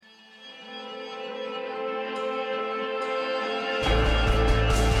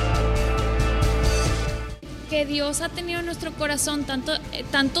que Dios ha tenido en nuestro corazón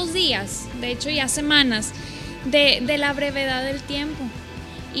tantos días, de hecho ya semanas, de la brevedad del tiempo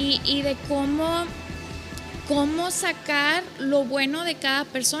y de cómo sacar lo bueno de cada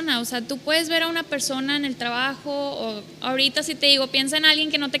persona. O sea, tú puedes ver a una persona en el trabajo, o ahorita si te digo, piensa en alguien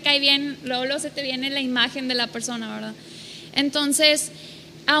que no te cae bien, luego se te viene la imagen de la persona, ¿verdad? Entonces,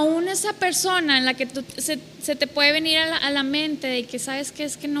 aún esa persona en la que se te puede venir a la mente de que sabes que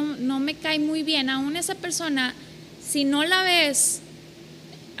es que no me cae muy bien, aún esa persona, si no la ves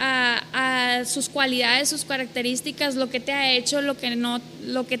a sus cualidades, sus características, lo que te ha hecho, lo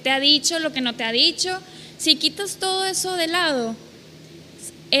que te ha dicho, lo que no te ha dicho, si quitas todo eso de lado,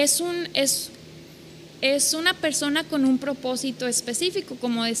 es una persona con un propósito específico,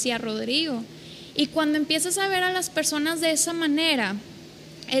 como decía Rodrigo. Y cuando empiezas a ver a las personas de esa manera,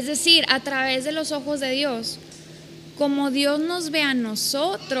 es decir, a través de los ojos de Dios, como Dios nos ve a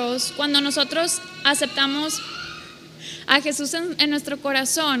nosotros, cuando nosotros aceptamos a Jesús en nuestro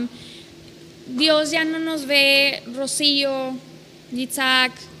corazón, Dios ya no nos ve Rocío,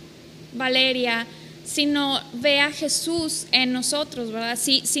 Yitzhak, Valeria, sino ve a Jesús en nosotros, ¿verdad?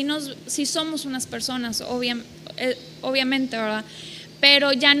 Sí somos unas personas, obviamente, ¿verdad?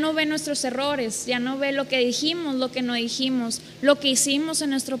 Pero ya no ve nuestros errores, ya no ve lo que dijimos, lo que no dijimos, lo que hicimos en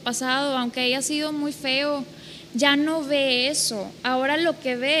nuestro pasado, aunque haya sido muy feo, ya no ve eso. Ahora lo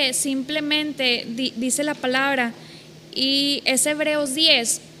que ve simplemente, dice la palabra, y es Hebreos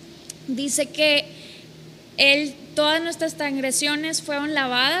 10, dice que todas nuestras transgresiones fueron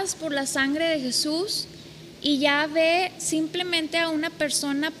lavadas por la sangre de Jesús, y ya ve simplemente a una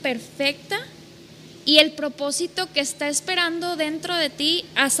persona perfecta y el propósito que está esperando dentro de ti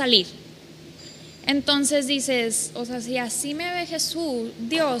a salir. Entonces dices, o sea, si así me ve Jesús,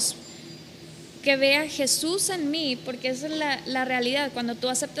 Dios, que vea a Jesús en mí, porque esa es la realidad. Cuando tú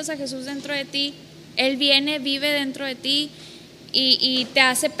aceptas a Jesús dentro de ti, Él viene, vive dentro de ti y te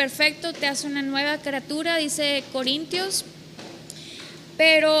hace perfecto, te hace una nueva criatura, dice Corintios.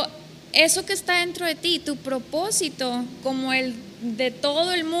 Pero eso que está dentro de ti, tu propósito, como el de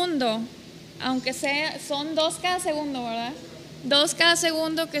todo el mundo, aunque son 2 cada segundo, ¿verdad? 2 cada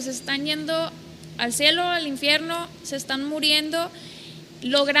segundo que se están yendo al cielo, al infierno, se están muriendo.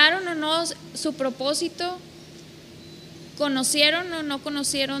 ¿Lograron o no su propósito? ¿Conocieron o no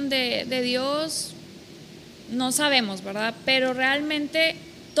conocieron de Dios? No sabemos, ¿verdad? Pero realmente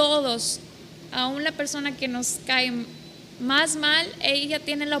todos, aún la persona que nos cae más mal, ella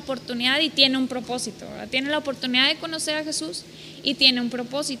tiene la oportunidad y tiene un propósito, ¿verdad? Tiene la oportunidad de conocer a Jesús y tiene un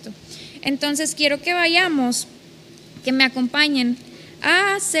propósito. Entonces quiero que vayamos, que me acompañen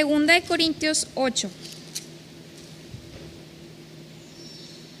a 2 Corintios 8.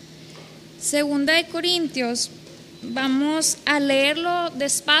 2 Corintios, vamos a leerlo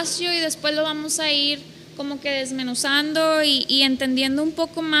despacio y después lo vamos a ir como que desmenuzando y entendiendo un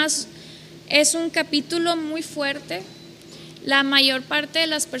poco más. Es un capítulo muy fuerte. La mayor parte de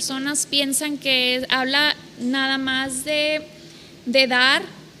las personas piensan que habla nada más de dar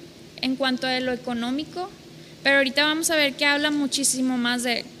en cuanto a lo económico, pero ahorita vamos a ver que habla muchísimo más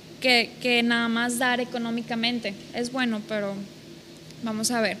de que nada más dar económicamente. Es bueno, pero vamos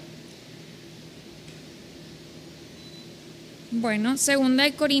a ver. Bueno, 2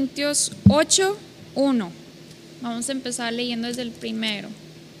 Corintios 8, 1. Vamos a empezar leyendo desde el primero.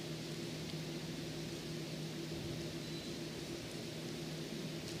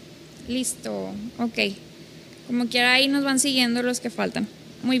 Listo, ok. Como quiera, ahí nos van siguiendo los que faltan.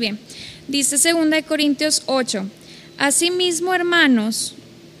 Muy bien. Dice 2 Corintios 8. Asimismo, hermanos,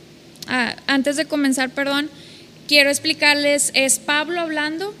 antes de comenzar, quiero explicarles, es Pablo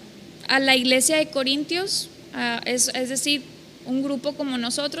hablando a la iglesia de Corintios, es decir, un grupo como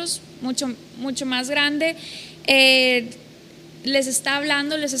nosotros, mucho más grande. Les está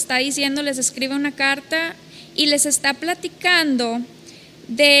hablando, les está diciendo, les escribe una carta y les está platicando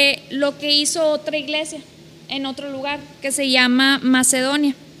de lo que hizo otra iglesia en otro lugar que se llama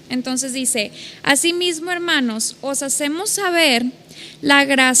Macedonia. Entonces dice: asimismo, hermanos, os hacemos saber la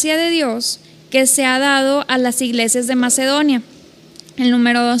gracia de Dios que se ha dado a las iglesias de Macedonia. El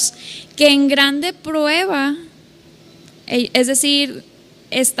número 2, que en grande prueba, es decir,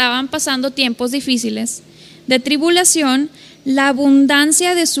 estaban pasando tiempos difíciles de tribulación, la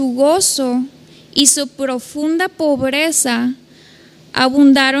abundancia de su gozo y su profunda pobreza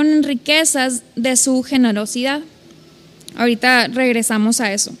abundaron en riquezas de su generosidad. Ahorita regresamos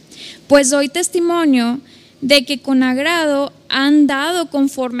a eso. Pues doy testimonio de que con agrado han dado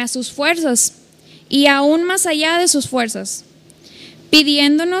conforme a sus fuerzas y aún más allá de sus fuerzas,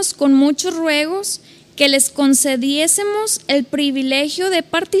 pidiéndonos con muchos ruegos que les concediésemos el privilegio de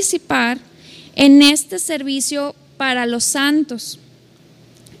participar en este servicio para los santos.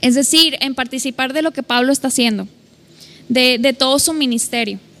 Es decir, en participar de lo que Pablo está haciendo, de todo su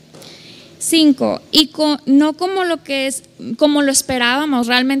ministerio. 5, no como como lo esperábamos.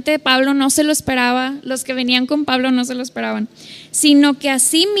 Realmente Pablo no se lo esperaba, los que venían con Pablo no se lo esperaban, sino que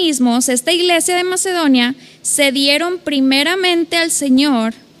así mismos esta iglesia de Macedonia se dieron primeramente al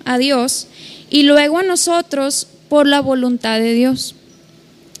Señor, a Dios, y luego a nosotros por la voluntad de Dios.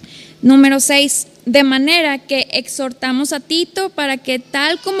 Número 6, de manera que exhortamos a Tito para que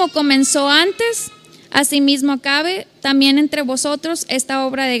tal como comenzó antes, asimismo acabe también entre vosotros esta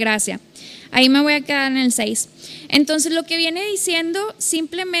obra de gracia. Ahí me voy a quedar en el 6. Entonces lo que viene diciendo,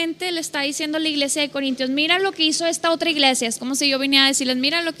 simplemente le está diciendo a la iglesia de Corintios, mira lo que hizo esta otra iglesia. Es como si yo viniera a decirles,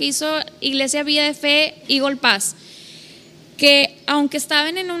 mira lo que hizo Iglesia Vida de Fe y Paz. Que aunque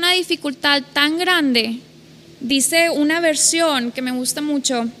estaban en una dificultad tan grande, dice una versión que me gusta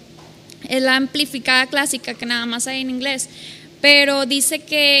mucho, es la amplificada clásica, que nada más hay en inglés, pero dice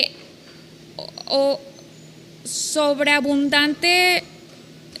que sobreabundante,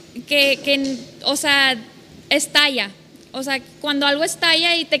 o sea, estalla. O sea, cuando algo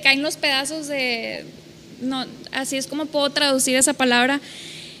estalla y te caen los pedazos no, así es como puedo traducir esa palabra.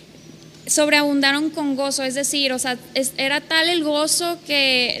 Sobreabundaron con gozo, es decir, o sea, era tal el gozo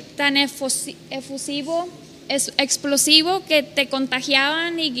que tan efusivo, explosivo, que te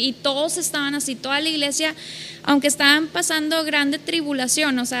contagiaban y todos estaban así, toda la iglesia, aunque estaban pasando grande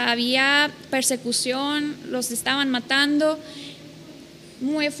tribulación, o sea, había persecución, los estaban matando,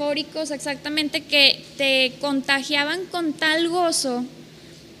 muy eufóricos, exactamente, que te contagiaban con tal gozo,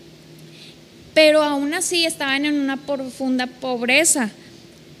 pero aún así estaban en una profunda pobreza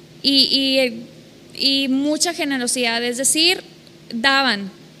y mucha generosidad, es decir,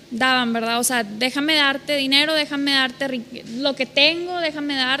 daban, ¿verdad? O sea, déjame darte dinero, déjame darte lo que tengo,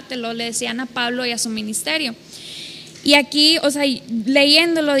 déjame dártelo, le decían a Pablo y a su ministerio. Y aquí, o sea,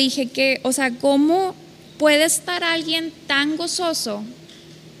 leyéndolo dije que, o sea, ¿cómo puede estar alguien tan gozoso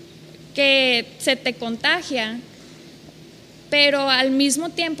que se te contagia, pero al mismo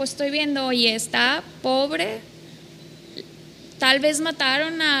tiempo estoy viendo, oye, está pobre, tal vez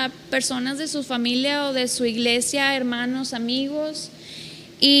mataron a personas de su familia o de su iglesia, hermanos, amigos,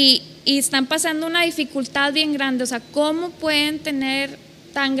 y están pasando una dificultad bien grande? O sea, ¿cómo pueden tener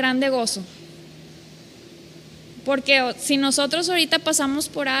tan grande gozo? Porque si nosotros ahorita pasamos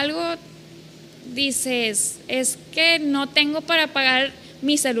por algo, dices, es que no tengo para pagar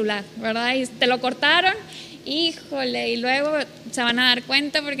mi celular, ¿verdad? Y te lo cortaron, híjole, y luego se van a dar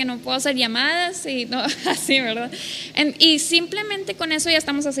cuenta porque no puedo hacer llamadas y no, así, ¿verdad? Y simplemente con eso ya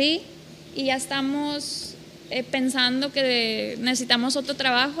estamos así y ya estamos pensando que necesitamos otro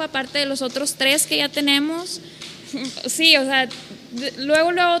trabajo aparte de los otros 3 que ya tenemos. Sí, o sea,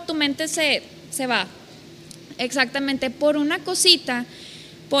 luego tu mente se va, exactamente, por una cosita,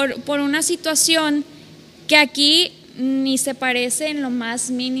 por una situación que aquí ni se parece en lo más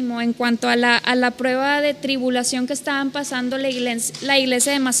mínimo en cuanto a la prueba de tribulación que estaban pasando la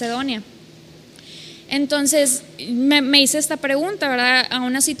iglesia de Macedonia. Entonces me hice esta pregunta, ¿verdad? A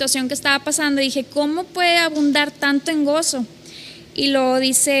una situación que estaba pasando, y dije, ¿cómo puede abundar tanto en gozo? Y luego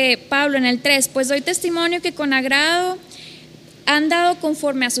dice Pablo en el 3, pues doy testimonio que con agrado han dado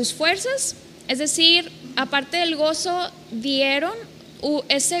conforme a sus fuerzas, es decir, aparte del gozo dieron.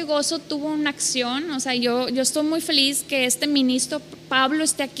 Ese gozo tuvo una acción, o sea, yo estoy muy feliz que este ministro Pablo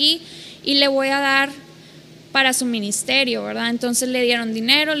esté aquí y le voy a dar para su ministerio, ¿verdad? Entonces le dieron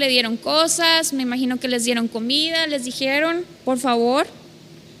dinero, le dieron cosas, me imagino que les dieron comida, les dijeron, por favor,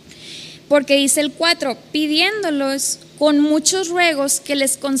 porque dice el 4, pidiéndolos con muchos ruegos que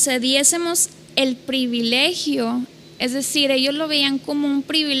les concediésemos el privilegio, es decir, ellos lo veían como un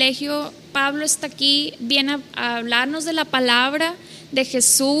privilegio. Pablo está aquí, viene a hablarnos de la palabra de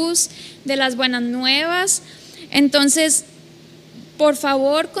Jesús, de las buenas nuevas. Entonces, por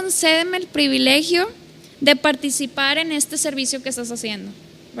favor, concédeme el privilegio de participar en este servicio que estás haciendo,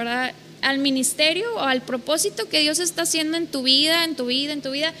 ¿verdad? Al ministerio o al propósito que Dios está haciendo en tu vida.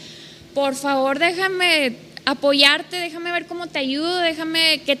 Por favor, déjame apoyarte, déjame ver cómo te ayudo,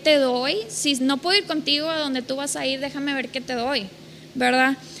 déjame qué te doy. Si no puedo ir contigo a donde tú vas a ir, déjame ver qué te doy,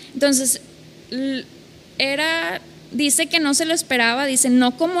 ¿verdad? Entonces, dice que no se lo esperaba, dice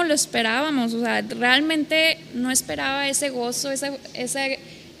no como lo esperábamos, o sea, realmente no esperaba ese gozo, esa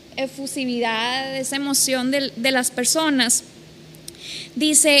efusividad, esa emoción de las personas.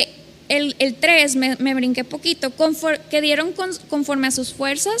 Dice el 3, me brinqué poquito, que dieron conforme a sus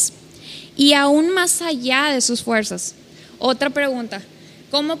fuerzas y aún más allá de sus fuerzas. Otra pregunta,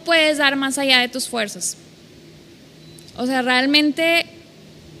 ¿cómo puedes dar más allá de tus fuerzas? O sea, realmente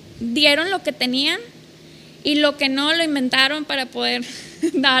dieron lo que tenían y lo que no lo inventaron para poder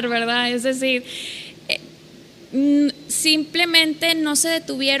dar, ¿verdad? Es decir, simplemente no se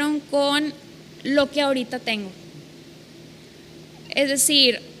detuvieron con lo que ahorita tengo. Es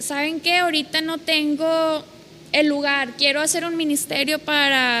decir, ¿saben qué? Ahorita no tengo el lugar, quiero hacer un ministerio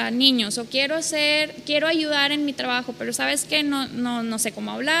para niños o quiero ayudar en mi trabajo, pero ¿sabes qué? No sé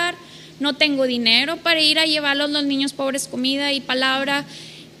cómo hablar, no tengo dinero para ir a llevar a los niños pobres comida y palabra,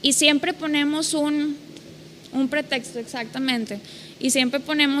 y siempre ponemos un pretexto, exactamente, y siempre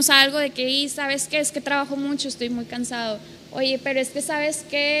ponemos algo de que, ¿sabes qué? Es que trabajo mucho, estoy muy cansado. Oye, pero es que ¿sabes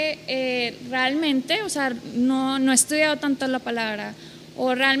qué? Realmente, o sea, no he estudiado tanto la palabra,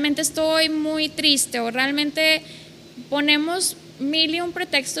 o realmente estoy muy triste, o realmente ponemos mil y un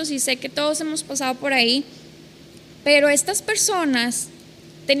pretextos, y sé que todos hemos pasado por ahí, pero estas personas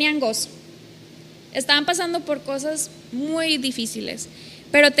tenían gozo, estaban pasando por cosas muy difíciles,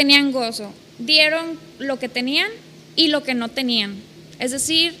 pero tenían gozo, dieron lo que tenían y lo que no tenían, es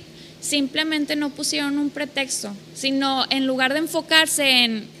decir, simplemente no pusieron un pretexto, sino en lugar de enfocarse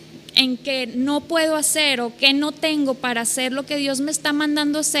en que no puedo hacer o que no tengo para hacer lo que Dios me está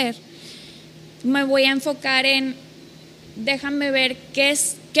mandando hacer, me voy a enfocar en déjame ver qué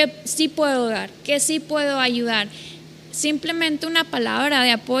sí puedo dar, qué sí puedo ayudar. Simplemente una palabra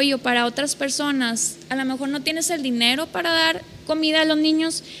de apoyo para otras personas. A lo mejor no tienes el dinero para dar comida a los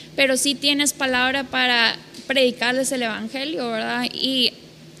niños, pero sí tienes palabra para predicarles el evangelio, ¿verdad? Y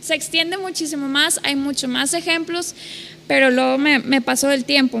se extiende muchísimo más, hay muchos más ejemplos, pero luego me pasó del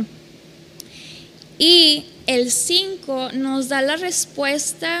tiempo. Y el 5 nos da la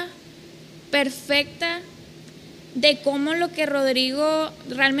respuesta perfecta de cómo lo que Rodrigo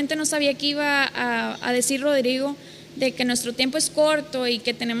realmente no sabía que iba a decir Rodrigo, de que nuestro tiempo es corto y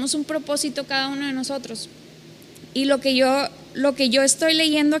que tenemos un propósito cada uno de nosotros. Y lo que yo estoy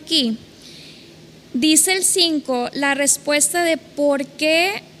leyendo aquí, dice el 5, la respuesta de por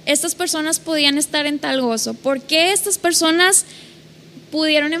qué estas personas podían estar en tal gozo, por qué estas personas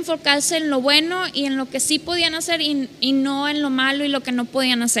pudieron enfocarse en lo bueno y en lo que sí podían hacer y no en lo malo y lo que no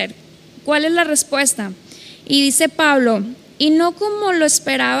podían hacer. ¿Cuál es la respuesta? Y dice Pablo, y no como lo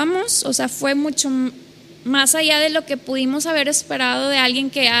esperábamos, o sea, fue mucho más allá de lo que pudimos haber esperado de alguien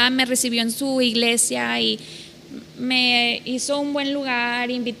que me recibió en su iglesia y me hizo un buen lugar,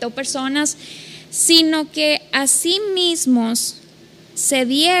 invitó personas, sino que a sí mismos se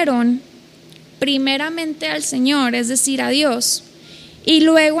dieron primeramente al Señor, es decir, a Dios, y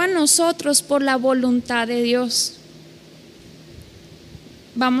luego a nosotros por la voluntad de Dios.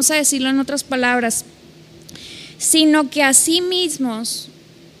 Vamos a decirlo en otras palabras, sino que a sí mismos,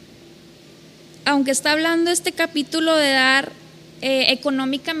 aunque está hablando este capítulo de dar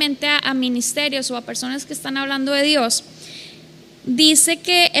económicamente a ministerios o a personas que están hablando de Dios, dice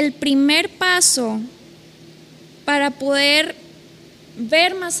que el primer paso para poder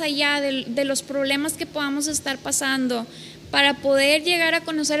ver más allá de los problemas que podamos estar pasando, para poder llegar a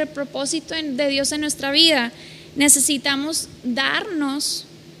conocer el propósito de Dios en nuestra vida, necesitamos darnos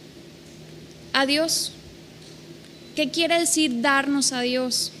a Dios. ¿Qué quiere decir darnos a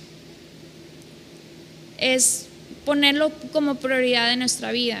Dios? Es ponerlo como prioridad de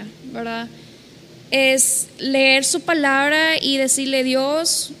nuestra vida, ¿verdad? Es leer su palabra y decirle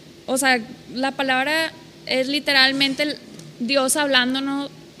Dios, o sea, la palabra es literalmente Dios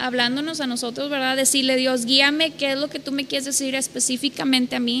hablándonos a nosotros, ¿verdad? Decirle Dios, guíame, ¿qué es lo que tú me quieres decir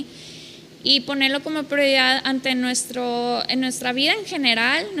específicamente a mí? Y ponerlo como prioridad en nuestra vida en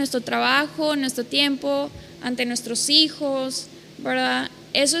general, nuestro trabajo, nuestro tiempo, ante nuestros hijos, ¿verdad?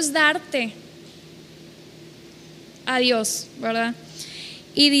 Eso es darte a Dios, ¿verdad?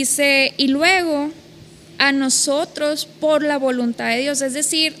 Y dice, y luego a nosotros por la voluntad de Dios, es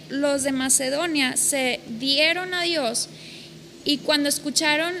decir, los de Macedonia se dieron a Dios, y cuando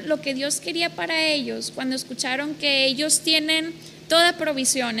escucharon lo que Dios quería para ellos, cuando escucharon que ellos tienen toda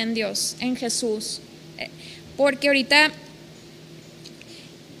provisión en Dios, en Jesús, porque ahorita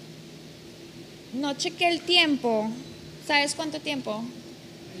no chequé el tiempo, ¿sabes cuánto tiempo?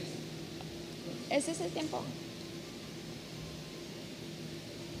 ¿Ese es el tiempo?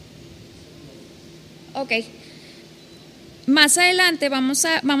 Ok, más adelante vamos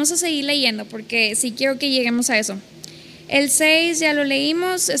a seguir leyendo porque sí quiero que lleguemos a eso. El 6 ya lo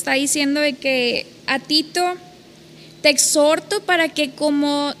leímos, está diciendo de que a Tito te exhorto para que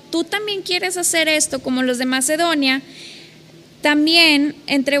como tú también quieres hacer esto, como los de Macedonia, también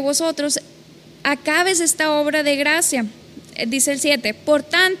entre vosotros acabes esta obra de gracia. Dice el 7, por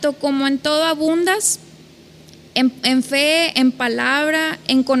tanto, como en todo abundas, en fe, en palabra,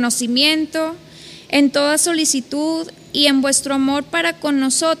 en conocimiento, en toda solicitud y en vuestro amor para con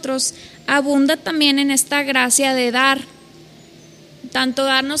nosotros abunda también en esta gracia de dar, tanto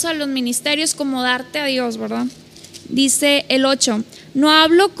darnos a los ministerios como darte a Dios, ¿verdad? Dice el 8, no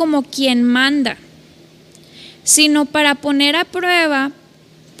hablo como quien manda, sino para poner a prueba,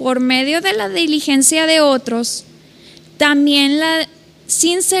 por medio de la diligencia de otros, también la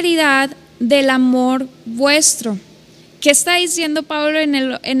sinceridad del amor vuestro. ¿Qué está diciendo Pablo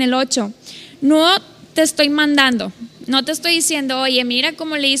en el 8? No te estoy mandando, no te estoy diciendo, oye, mira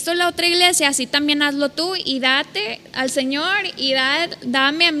como le hizo la otra iglesia, así también hazlo tú y date al Señor y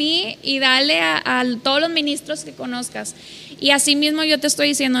dame a mí y dale a todos los ministros que conozcas. Y así mismo yo te estoy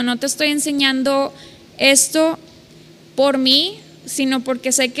diciendo, no te estoy enseñando esto por mí, sino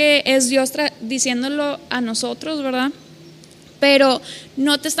porque sé que es Dios diciéndolo a nosotros, ¿verdad? Pero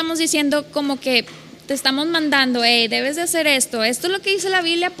no te estamos diciendo como que te estamos mandando, debes de hacer esto es lo que dice la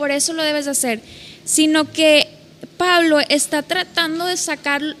Biblia, por eso lo debes de hacer, sino que Pablo está tratando de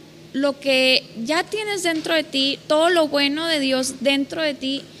sacar lo que ya tienes dentro de ti, todo lo bueno de Dios dentro de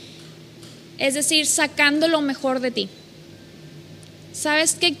ti, es decir, sacando lo mejor de ti.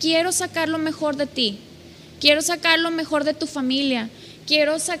 ¿Sabes qué? Quiero sacar lo mejor de ti, quiero sacar lo mejor de tu familia,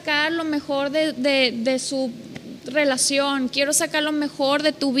 quiero sacar lo mejor de su relación, quiero sacar lo mejor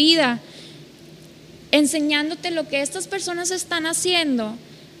de tu vida, enseñándote lo que estas personas están haciendo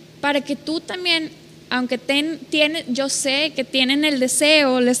para que tú también, aunque yo sé que tienen el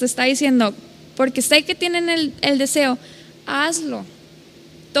deseo, les está diciendo, porque sé que tienen el deseo, hazlo,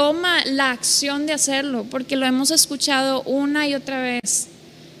 toma la acción de hacerlo, porque lo hemos escuchado una y otra vez,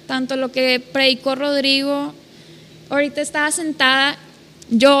 tanto lo que predicó Rodrigo, ahorita estaba sentada,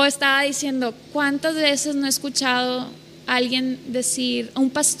 yo estaba diciendo, ¿cuántas veces no he escuchado a alguien decir, un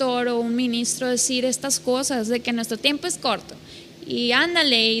pastor o un ministro decir estas cosas, de que nuestro tiempo es corto, y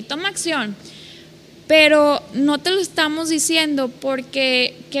ándale, y toma acción? Pero no te lo estamos diciendo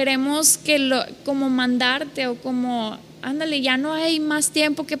porque queremos como mandarte o como, ándale, ya no hay más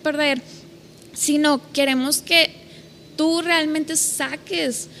tiempo que perder, sino queremos que tú realmente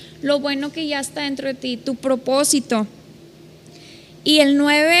saques lo bueno que ya está dentro de ti, tu propósito. Y el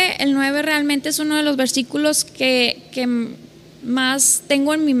 9 realmente es uno de los versículos que más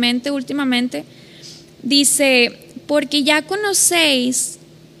tengo en mi mente últimamente. Dice, porque ya conocéis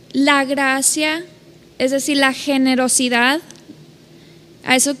la gracia, es decir, la generosidad,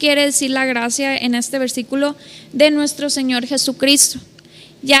 a eso quiere decir la gracia en este versículo, de nuestro Señor Jesucristo.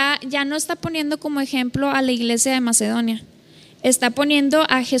 Ya no está poniendo como ejemplo a la iglesia de Macedonia, está poniendo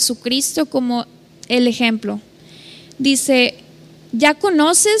a Jesucristo como el ejemplo. Dice, ya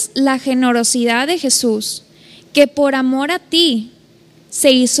conoces la generosidad de Jesús, que por amor a ti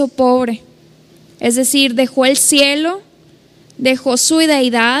se hizo pobre, es decir, dejó el cielo, dejó su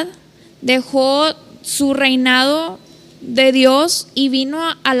deidad, dejó su reinado de Dios y vino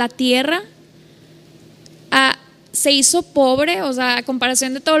a la tierra, se hizo pobre, o sea, a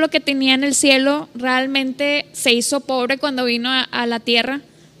comparación de todo lo que tenía en el cielo, realmente se hizo pobre cuando vino a la tierra,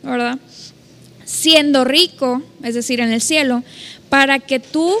 ¿verdad? Siendo rico, es decir, en el cielo, para que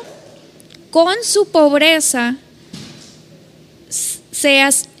tú con su pobreza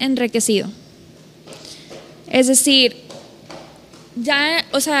seas enriquecido. Es decir, ya,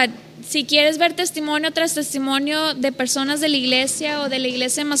 o sea, si quieres ver testimonio tras testimonio de personas de la iglesia o de la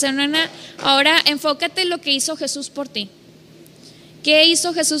iglesia de Macedonia, ahora enfócate en lo que hizo Jesús por ti. ¿Qué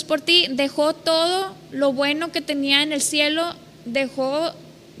hizo Jesús por ti? Dejó todo lo bueno que tenía en el cielo, dejó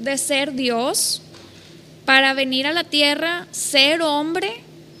de ser Dios para venir a la tierra, ser hombre,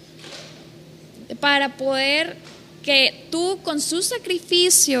 para poder que tú con su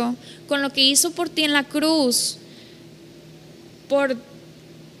sacrificio, con lo que hizo por ti en la cruz, por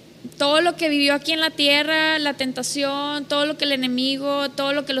todo lo que vivió aquí en la tierra, la tentación, todo lo que el enemigo,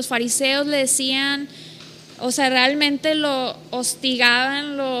 todo lo que los fariseos le decían, o sea, realmente lo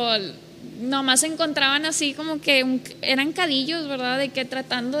hostigaban, nomás se encontraban así como que eran cadillos, ¿verdad? De que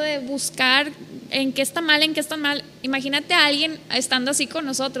tratando de buscar en qué está mal, en qué está mal. Imagínate a alguien estando así con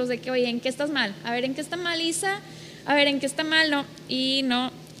nosotros, de que, oye, ¿en qué estás mal? A ver, ¿en qué está mal, Isa? A ver, ¿en qué está mal? No, y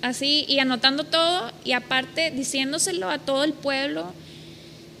no, así, y anotando todo, y aparte diciéndoselo a todo el pueblo,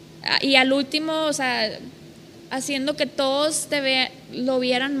 y al último, o sea, haciendo que todos lo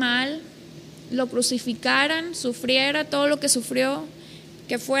vieran mal, lo crucificaran, sufriera todo lo que sufrió,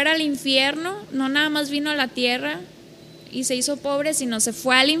 que fuera al infierno, no nada más vino a la tierra y se hizo pobre, sino se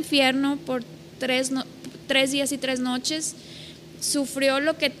fue al infierno por 3 días y 3 noches, sufrió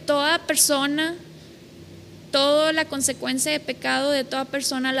lo que toda persona, toda la consecuencia de pecado de toda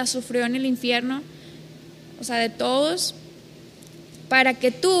persona la sufrió en el infierno, o sea, de todos, para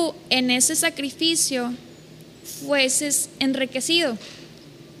que tú en ese sacrificio fueses enriquecido.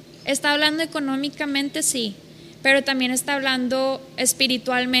 Está hablando económicamente, sí, pero también está hablando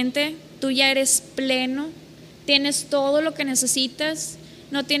espiritualmente. Tú ya eres pleno, tienes todo lo que necesitas,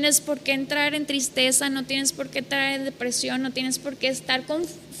 no tienes por qué entrar en tristeza, no tienes por qué entrar en depresión, no tienes por qué estar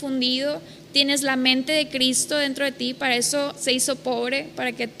confundido. Tienes la mente de Cristo dentro de ti, para eso se hizo pobre,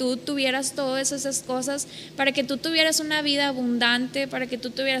 para que tú tuvieras todas esas cosas, para que tú tuvieras una vida abundante, para que tú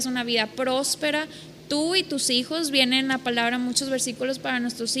tuvieras una vida próspera. Tú y tus hijos, vienen la palabra, muchos versículos para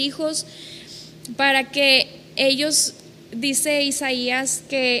nuestros hijos, para que ellos, dice Isaías,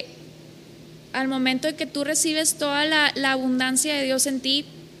 que al momento de que tú recibes toda la abundancia de Dios en ti,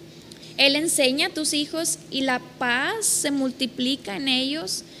 Él enseña a tus hijos y la paz se multiplica en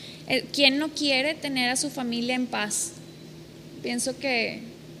ellos. ¿Quién no quiere tener a su familia en paz? Pienso que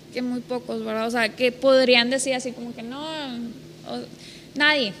muy pocos, ¿verdad? O sea, que podrían decir así como que no,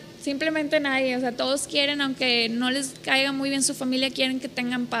 nadie, simplemente nadie. O sea, todos quieren, aunque no les caiga muy bien su familia, quieren que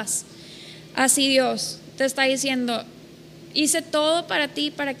tengan paz. Así Dios te está diciendo: hice todo para ti,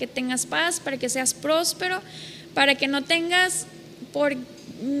 para que tengas paz, para que seas próspero, para que no tengas por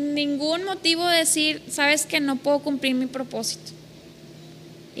ningún motivo decir, sabes que no puedo cumplir mi propósito.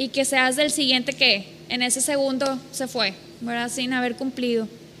 Y que seas del siguiente que en ese segundo se fue, ¿verdad? Sin haber cumplido.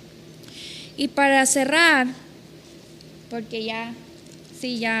 Y para cerrar, porque ya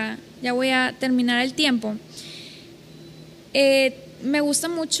voy a terminar el tiempo, me gusta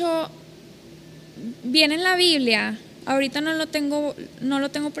mucho, viene en la Biblia, ahorita no lo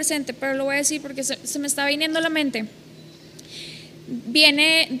tengo presente, pero lo voy a decir porque se me está viniendo a la mente.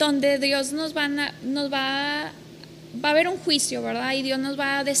 Viene donde Dios va a haber un juicio, ¿verdad? Y Dios nos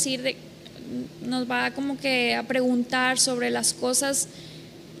va a decir, nos va como que a preguntar sobre las cosas.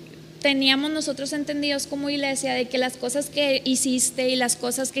 Teníamos nosotros entendidos como iglesia de que las cosas que hiciste y las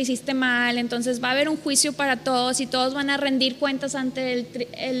cosas que hiciste mal, entonces va a haber un juicio para todos y todos van a rendir cuentas ante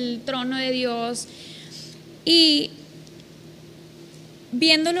el trono de Dios. Y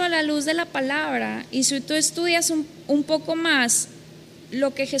viéndolo a la luz de la palabra, y si tú estudias un poco más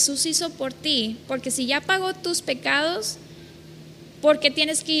lo que Jesús hizo por ti, porque si ya pagó tus pecados, ¿por qué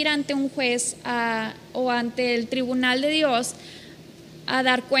tienes que ir ante un juez o ante el tribunal de Dios a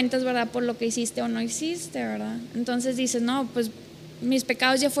dar cuentas, ¿verdad? Por lo que hiciste o no hiciste, ¿verdad? Entonces dices, no, pues mis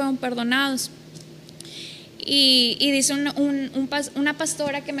pecados ya fueron perdonados. Y dice una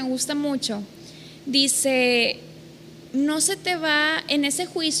pastora que me gusta mucho, dice, no se te va, en ese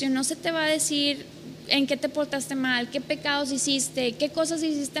juicio no se te va a decir en qué te portaste mal, qué pecados hiciste, qué cosas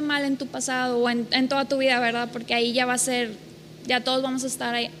hiciste mal en tu pasado o en toda tu vida, ¿verdad? Porque ahí ya va a ser, ya todos vamos a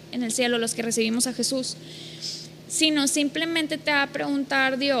estar ahí en el cielo, los que recibimos a Jesús. Sino simplemente te va a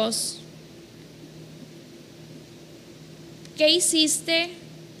preguntar Dios, ¿qué hiciste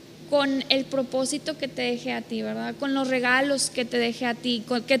con el propósito que te dejé a ti, ¿verdad? Con los regalos que te dejé a ti,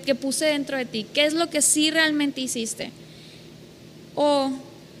 que puse dentro de ti. ¿Qué es lo que sí realmente hiciste? ¿O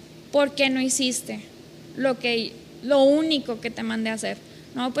por qué no hiciste lo único que te mandé a hacer?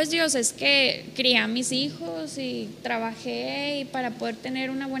 No, pues Dios, es que crié a mis hijos y trabajé y para poder tener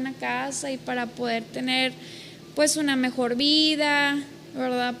una buena casa y para poder tener pues una mejor vida,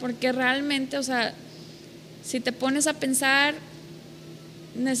 ¿verdad? Porque realmente, o sea, si te pones a pensar,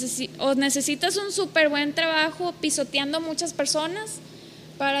 necesitas un súper buen trabajo pisoteando a muchas personas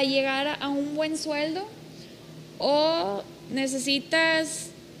para llegar a un buen sueldo, o necesitas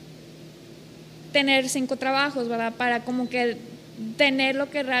tener 5 trabajos, ¿verdad? Para como que tener lo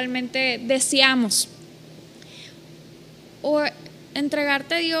que realmente deseamos. O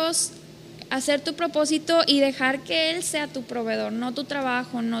entregarte a Dios, hacer tu propósito y dejar que Él sea tu proveedor, no tu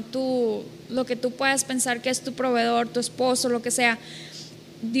trabajo, no lo que tú puedas pensar que es tu proveedor, tu esposo, lo que sea.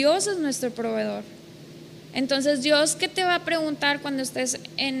 Dios es nuestro proveedor. Entonces, Dios, ¿qué te va a preguntar cuando estés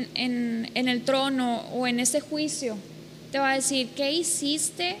en el trono o en ese juicio? Te va a decir, ¿qué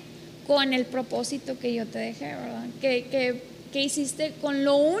hiciste con el propósito que yo te dejé, ¿verdad? ¿Qué hiciste con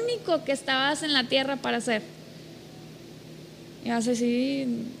lo único que estabas en la tierra para hacer? Y hace así,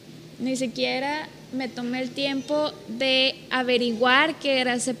 ni siquiera me tomé el tiempo de averiguar qué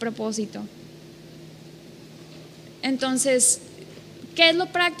era ese propósito. Entonces, ¿qué es lo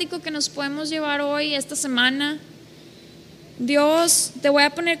práctico que nos podemos llevar hoy, esta semana? Dios, te voy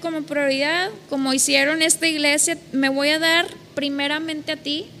a poner como prioridad, como hicieron esta iglesia, me voy a dar primeramente a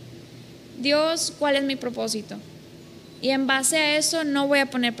ti. Dios, ¿cuál es mi propósito? Y en base a eso no voy a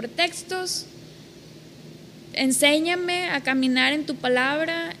poner pretextos. Enséñame a caminar en tu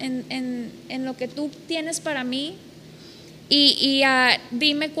palabra, en lo que tú tienes para mí, y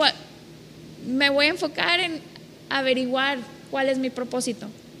dime me voy a enfocar en averiguar cuál es mi propósito.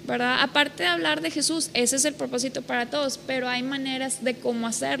 ¿verdad? Aparte de hablar de Jesús, ese es el propósito para todos, pero hay maneras de cómo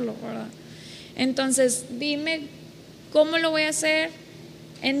hacerlo, ¿verdad? Entonces, dime cómo lo voy a hacer,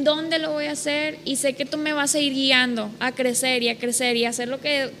 en dónde lo voy a hacer, y sé que tú me vas a ir guiando a crecer y hacer lo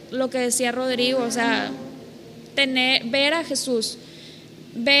que decía Rodrigo, o sea, ver a Jesús,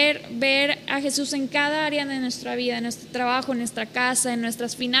 ver a Jesús en cada área de nuestra vida, en nuestro trabajo, en nuestra casa, en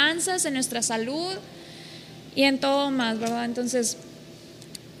nuestras finanzas, en nuestra salud y en todo más, ¿verdad? Entonces,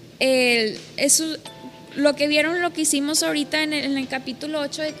 eso, lo que vieron, lo que hicimos ahorita en el capítulo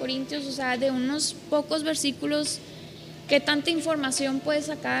 8 de Corintios, o sea, de unos pocos versículos, ¿qué tanta información puedes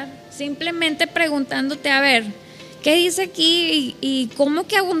sacar? Simplemente preguntándote, a ver, ¿qué dice aquí? Y cómo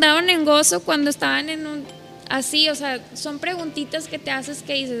que abundaron en gozo cuando estaban en un... Así, o sea, son preguntitas que te haces,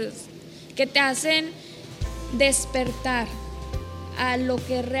 que dices, que te hacen despertar a lo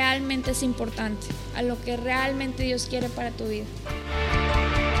que realmente es importante, a lo que realmente Dios quiere para tu vida.